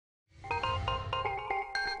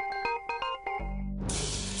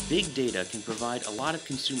Big data can provide a lot of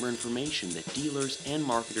consumer information that dealers and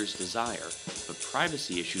marketers desire, but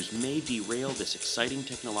privacy issues may derail this exciting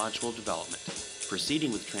technological development.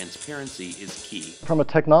 Proceeding with transparency is key. From a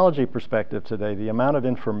technology perspective today, the amount of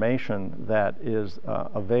information that is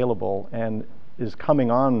available and is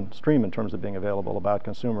coming on stream in terms of being available about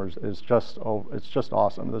consumers is just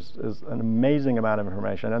awesome. This is an amazing amount of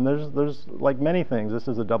information, and there's like many things, this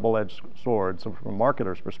is a double-edged sword. So from a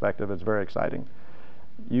marketer's perspective, it's very exciting.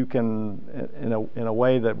 You can, in a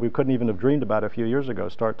way that we couldn't even have dreamed about a few years ago,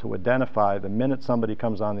 start to identify the minute somebody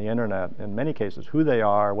comes on the internet, in many cases, who they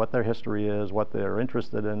are, what their history is, what they're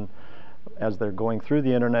interested in. As they're going through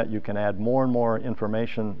the internet, you can add more and more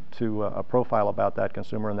information to a profile about that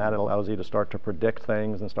consumer, and that allows you to start to predict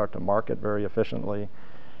things and start to market very efficiently.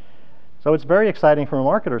 So it's very exciting from a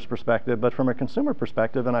marketer's perspective, but from a consumer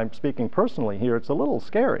perspective, and I'm speaking personally here, it's a little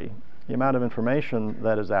scary. The amount of information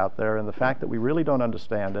that is out there and the fact that we really don't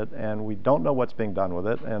understand it and we don't know what's being done with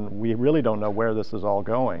it and we really don't know where this is all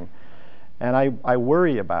going. And I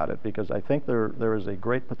worry about it because I think there is a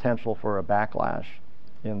great potential for a backlash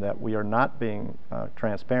in that we are not being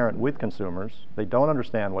transparent with consumers. They don't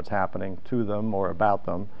understand what's happening to them or about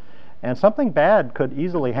them. And something bad could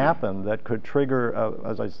easily happen that could trigger,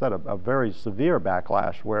 as I said, a very severe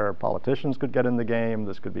backlash where politicians could get in the game.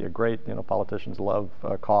 This could be a great, politicians love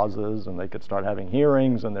causes, and they could start having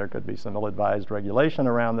hearings, and there could be some ill-advised regulation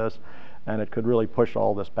around this, and it could really push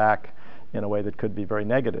all this back in a way that could be very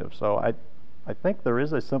negative. So I think there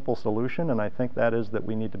is a simple solution, and I think that is that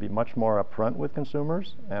we need to be much more upfront with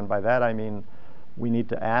consumers, and by that I mean we need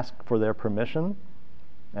to ask for their permission.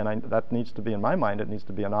 And that needs to be, in my mind, it needs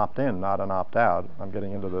to be an opt-in, not an opt-out. I'm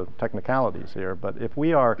getting into the technicalities here, but if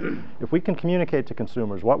we can communicate to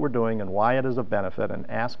consumers what we're doing and why it is of benefit and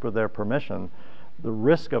ask for their permission, the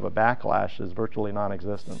risk of a backlash is virtually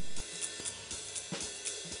non-existent.